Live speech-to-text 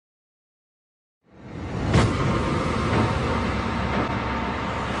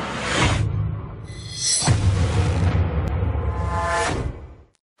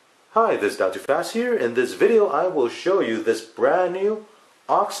Hi, this is Dr. Fast here. In this video I will show you this brand new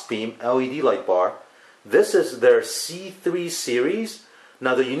Auxbeam LED light bar. This is their C3 series.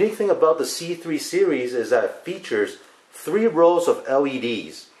 Now the unique thing about the C3 series is that it features 3 rows of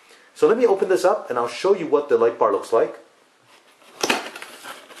LEDs. So let me open this up and I'll show you what the light bar looks like.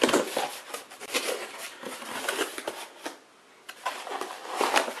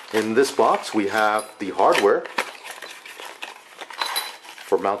 In this box we have the hardware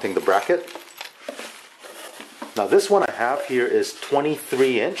for mounting the bracket. Now this one I have here is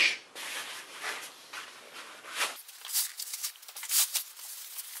 23 inch.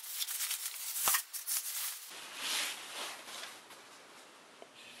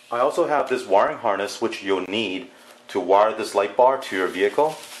 I also have this wiring harness which you'll need to wire this light bar to your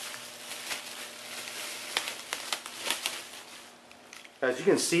vehicle. As you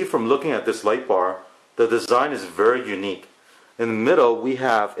can see from looking at this light bar, the design is very unique. In the middle we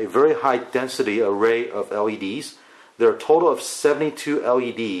have a very high density array of LEDs. There are a total of 72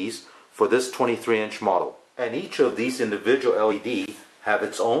 LEDs for this 23-inch model. And each of these individual LEDs have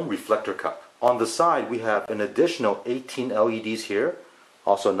its own reflector cup. On the side we have an additional 18 LEDs here,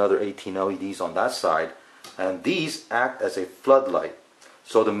 also another 18 LEDs on that side, and these act as a floodlight.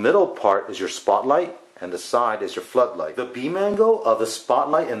 So the middle part is your spotlight and the side is your floodlight. The beam angle of the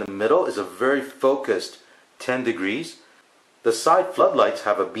spotlight in the middle is a very focused 10 degrees. The side floodlights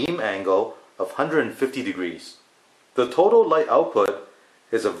have a beam angle of 150 degrees. The total light output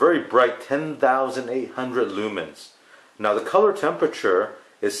is a very bright 10,800 lumens. Now the color temperature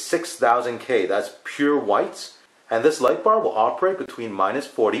is 6,000 K, that's pure whites, and this light bar will operate between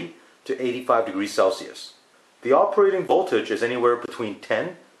 -40 to 85 degrees Celsius. The operating voltage is anywhere between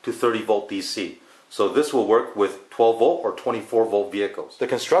 10 to 30 volt DC. So this will work with 12 volt or 24 volt vehicles. The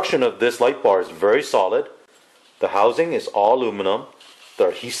construction of this light bar is very solid. The housing is all aluminum. There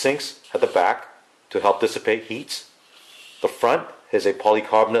are heat sinks at the back to help dissipate heats. The front is a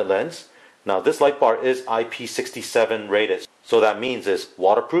polycarbonate lens. Now this light bar is IP67 rated, so that means it's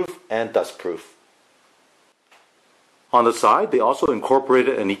waterproof and dustproof. On the side they also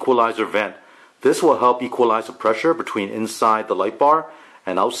incorporated an equalizer vent. This will help equalize the pressure between inside the light bar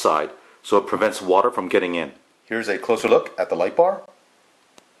and outside, so it prevents water from getting in. Here's a closer look at the light bar.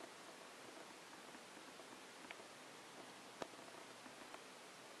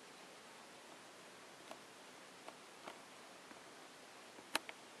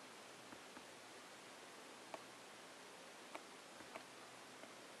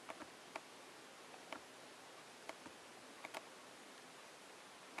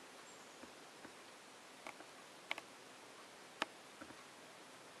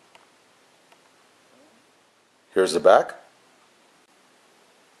 Here's the back.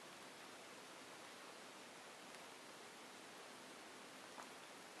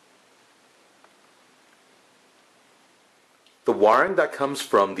 The wiring that comes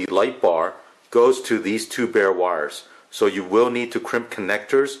from the light bar goes to these 2 bare wires. So you will need to crimp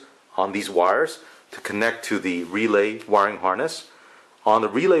connectors on these wires to connect to the relay wiring harness. On the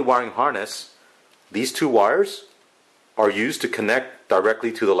relay wiring harness, these 2 wires are used to connect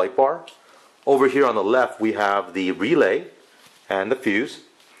directly to the light bar. Over here on the left we have the relay and the fuse.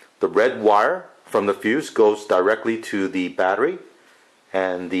 The red wire from the fuse goes directly to the battery,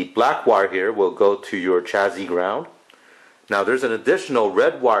 and the black wire here will go to your chassis ground. Now there's an additional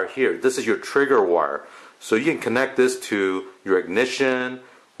red wire here. This is your trigger wire. So you can connect this to your ignition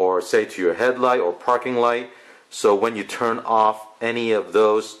or say to your headlight or parking light. So when you turn off any of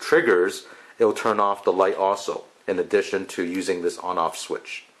those triggers, it will turn off the light also, in addition to using this on-off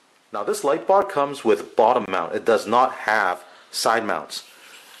switch. Now this light bar comes with bottom mount. It does not have side mounts.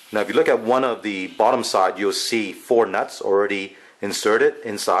 Now if you look at one of the bottom side, you'll see 4 nuts already inserted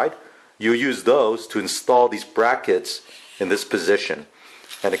inside. You'll use those to install these brackets in this position.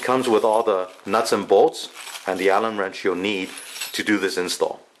 And it comes with all the nuts and bolts and the Allen wrench you'll need to do this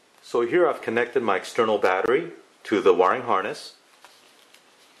install. So here I've connected my external battery to the wiring harness.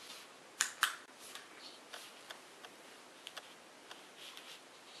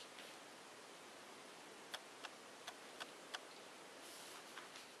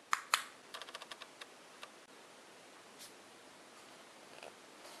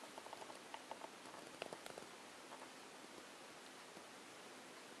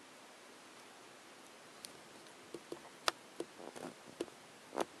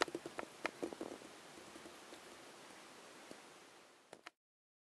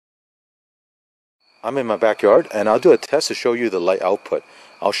 I'm in my backyard and I'll do a test to show you the light output.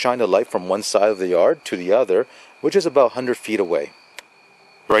 I'll shine the light from one side of the yard to the other, which is about 100 feet away.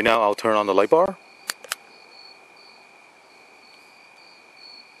 Right now I'll turn on the light bar.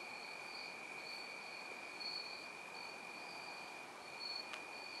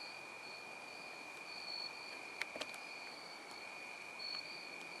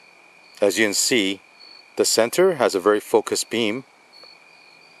 As you can see, the center has a very focused beam.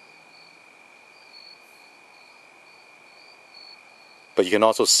 But you can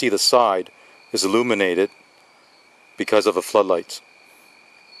also see the side is illuminated because of the floodlights.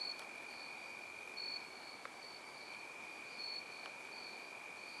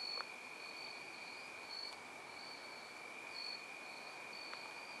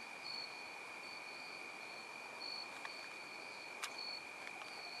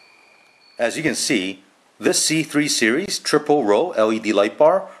 As you can see, this C3 series triple row LED light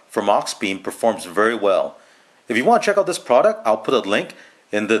bar from Auxbeam performs very well. If you want to check out this product, I'll put a link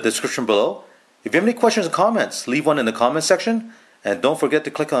in the description below. If you have any questions or comments, leave one in the comment section. And don't forget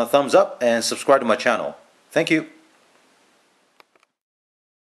to click on the thumbs up and subscribe to my channel. Thank you.